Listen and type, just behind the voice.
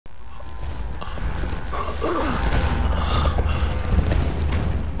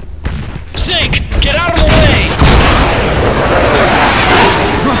Snake, get out of the way!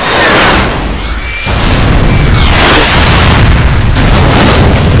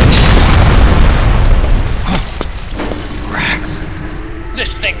 Rex.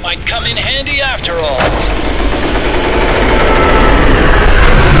 This thing might come in handy after all.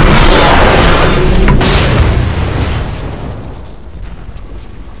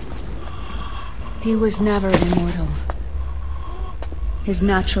 He was never immortal. His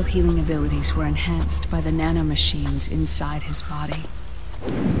natural healing abilities were enhanced by the nanomachines inside his body.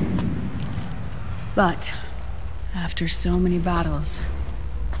 But, after so many battles,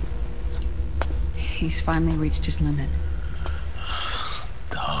 he's finally reached his limit.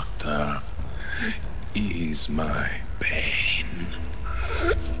 Doctor, ease my pain.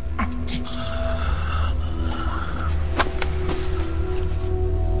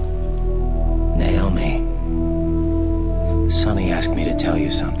 Naomi. Sonny asked me to tell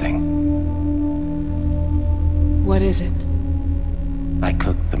you something. What is it? I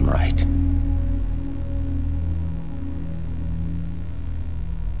cooked them right.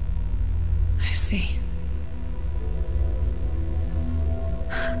 I see.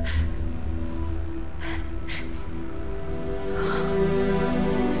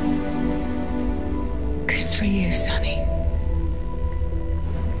 Good for you, Sonny.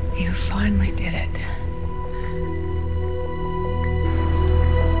 You finally did it.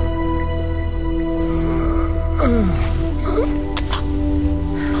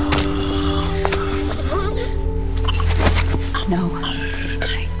 No,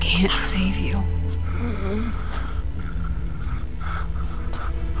 I can't save you.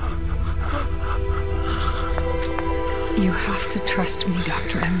 You have to trust me,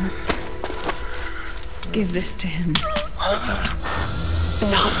 Dr. Emmer. Give this to him.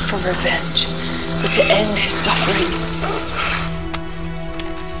 Not for revenge, but to end his suffering.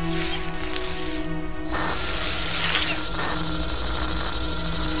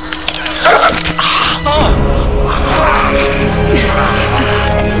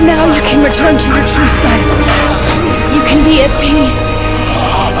 Now you can return to your true self. You can be at peace.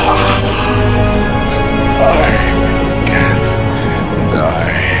 I can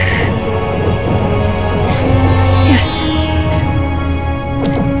die. Yes.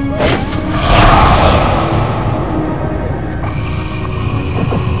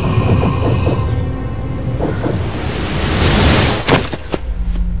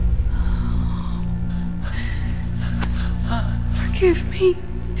 Forgive me.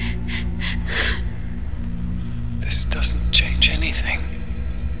 This doesn't change anything.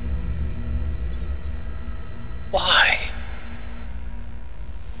 Why?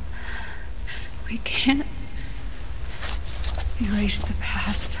 We can't erase the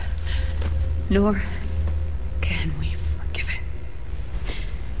past, nor can we forgive it.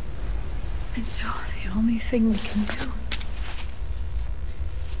 And so the only thing we can do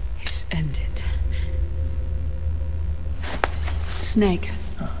is end it. Snake.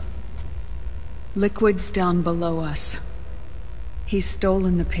 Liquid's down below us. He's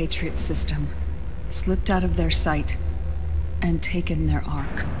stolen the Patriot system, slipped out of their sight, and taken their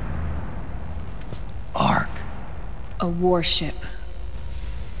Ark. Ark? A warship.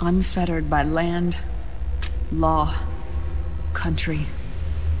 Unfettered by land, law, country,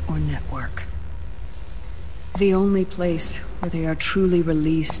 or network. The only place where they are truly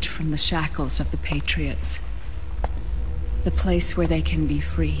released from the shackles of the Patriots. The place where they can be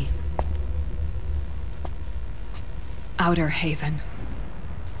free. Outer Haven.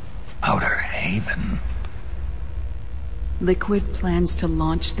 Outer Haven? Liquid plans to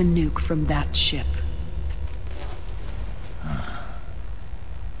launch the nuke from that ship.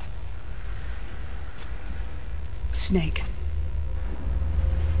 Snake.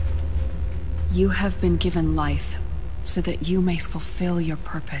 You have been given life so that you may fulfill your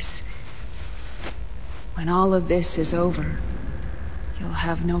purpose. When all of this is over, you'll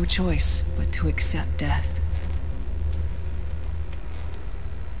have no choice but to accept death.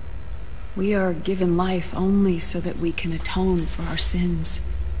 We are given life only so that we can atone for our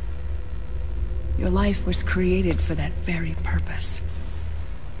sins. Your life was created for that very purpose.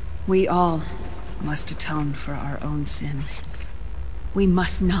 We all must atone for our own sins. We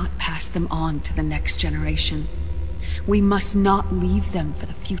must not pass them on to the next generation. We must not leave them for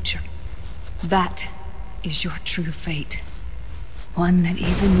the future. That is your true fate. One that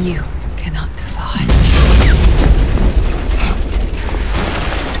even you cannot defy.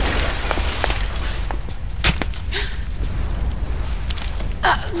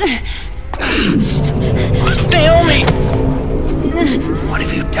 Naomi! What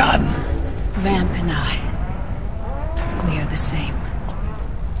have you done? Vamp and I the same.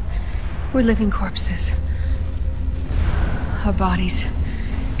 We're living corpses. Our bodies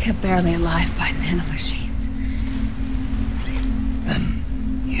kept barely alive by nanomachines. Then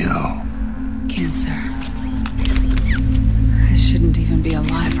you... Cancer. I shouldn't even be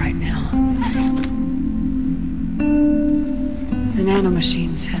alive right now. The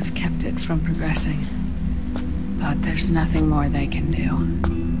nanomachines have kept it from progressing. But there's nothing more they can do.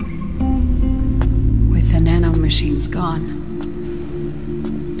 With the nanomachines gone,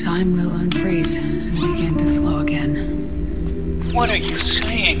 time will unfreeze and begin to flow again. What are you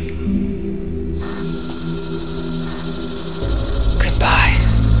saying? Goodbye.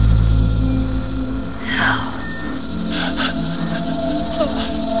 Hell.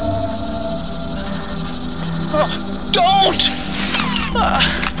 Don't!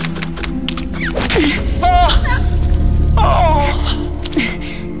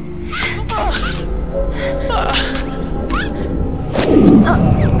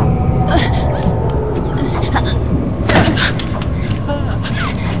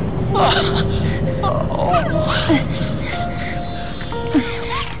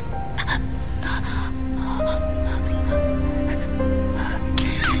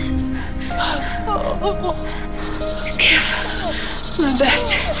 Give my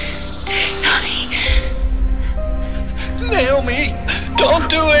best to Sonny. Naomi, don't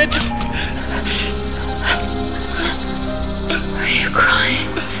do it! Are you crying?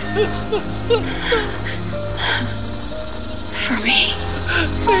 For me?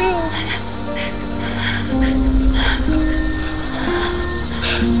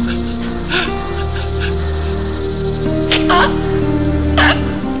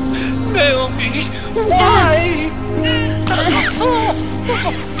 Naomi, why?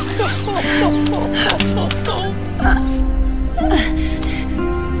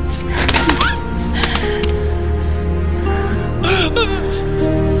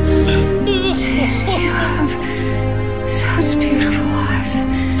 You have such beautiful eyes.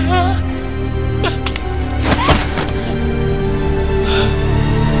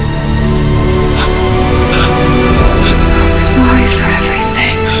 I'm sorry for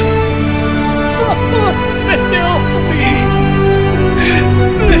everything.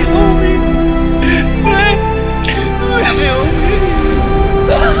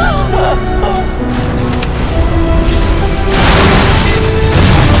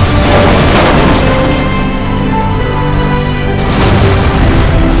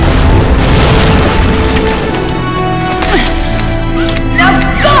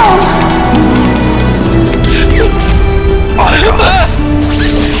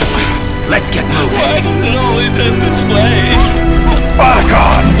 Let's get moving. Why does it always end this way?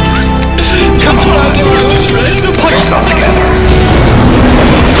 Otacon! Come on! Put yourself together!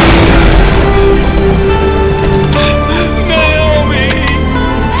 Naomi!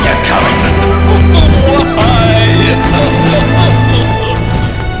 You're coming! Why?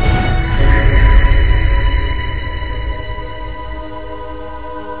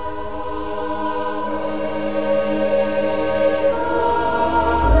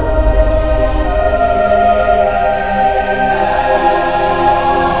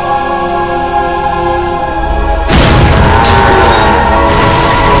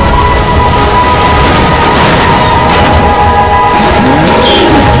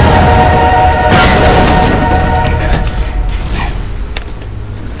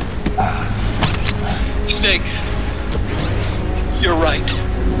 Snake, you're right.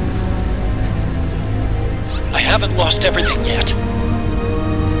 I haven't lost everything yet.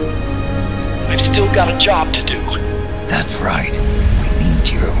 I've still got a job to do. That's right. We need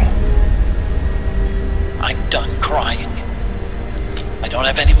you. I'm done crying. I don't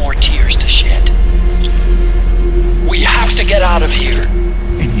have any more tears to shed. We have to get out of here.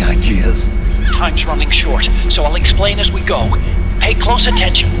 Any ideas? Time's running short, so I'll explain as we go. Pay close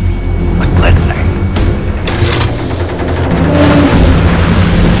attention. I'm listening.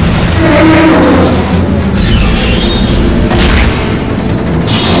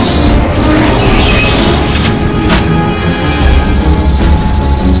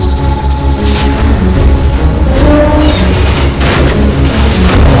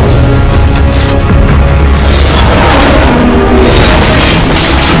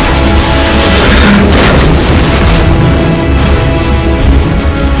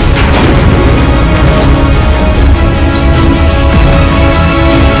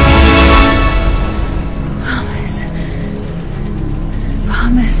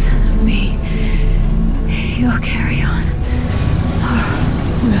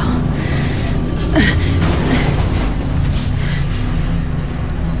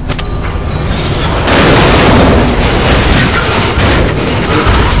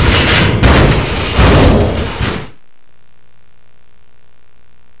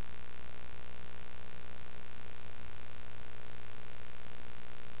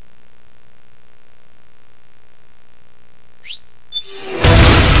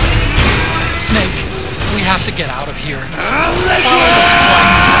 have to get out of here. Follow the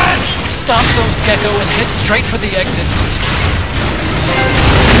supply. Stop those gecko and head straight for the exit.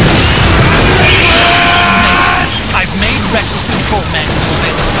 Snake, I've made Rex's control manual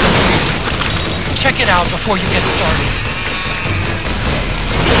available. Check it out before you get started.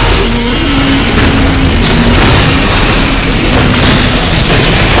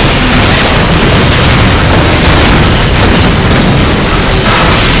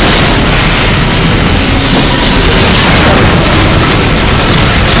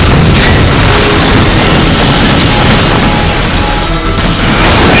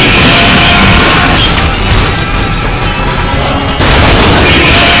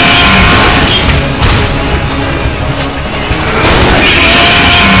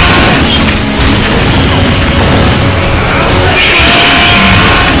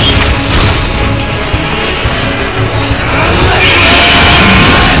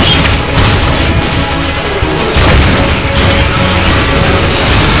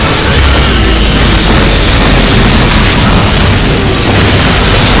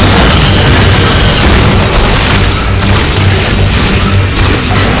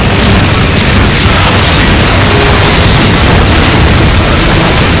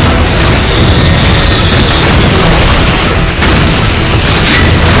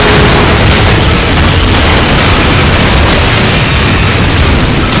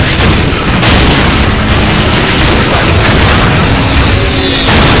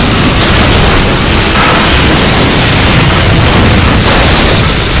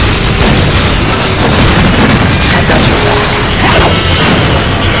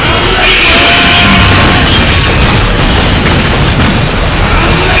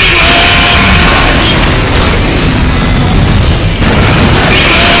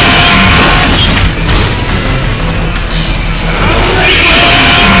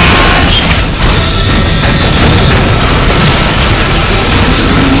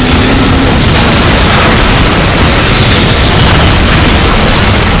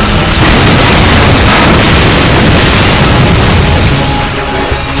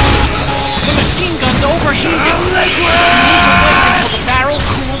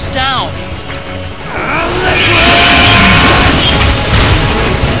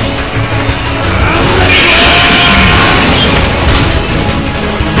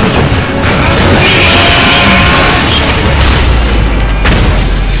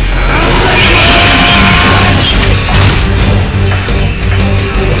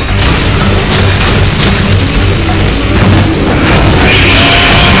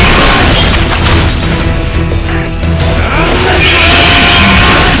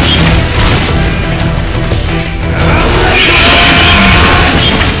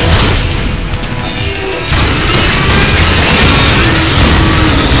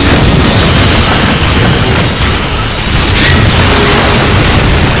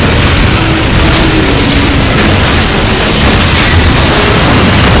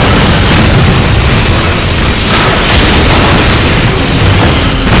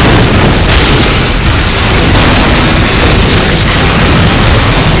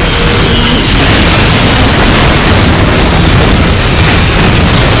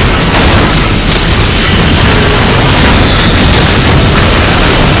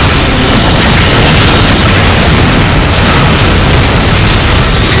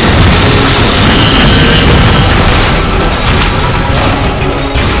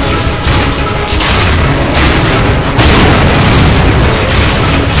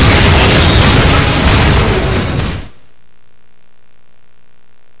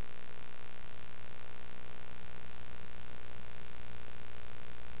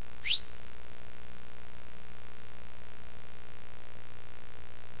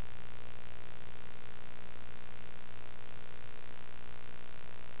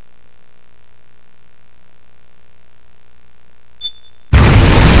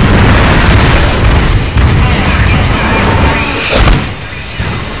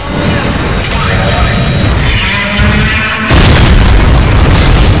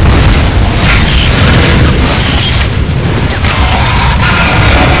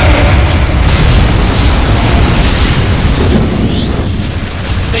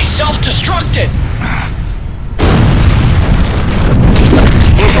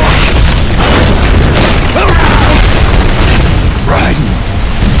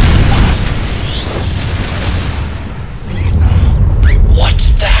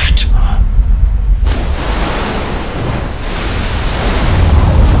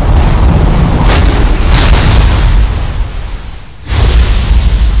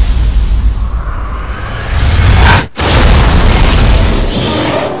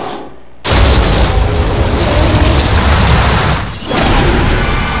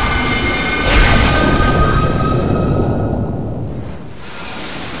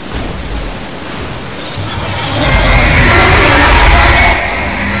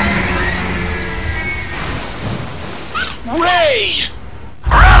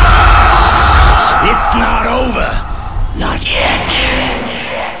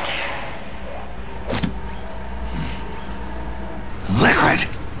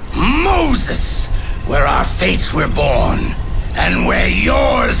 fates were born, and where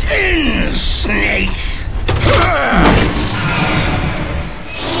yours ends, Snake.